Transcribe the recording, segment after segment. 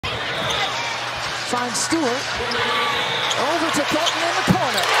finds Stewart. Over to Thornton in the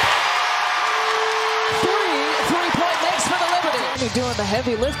corner. Three-point makes for the Liberty. Doing the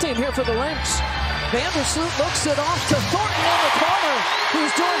heavy lifting here for the Lynx. Vandersloot looks it off to Thornton in the corner,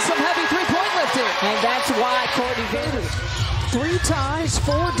 who's doing some heavy three-point lifting. And that's why Courtney Vandersloot. 3 ties,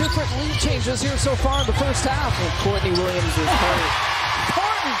 4 different lead changes here so far in the first half. And Courtney Williams is hurt.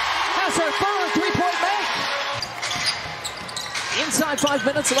 Thornton has her third three-point make. Inside 5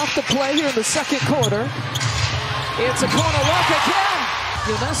 minutes left to play here in the second quarter. It's a corner look again.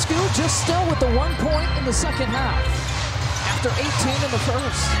 Ionescu just still with the 1 point in the second half. After 18 in the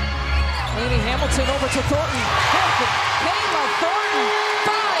first. Lainey Hamilton over to Thornton. Kayla Thornton.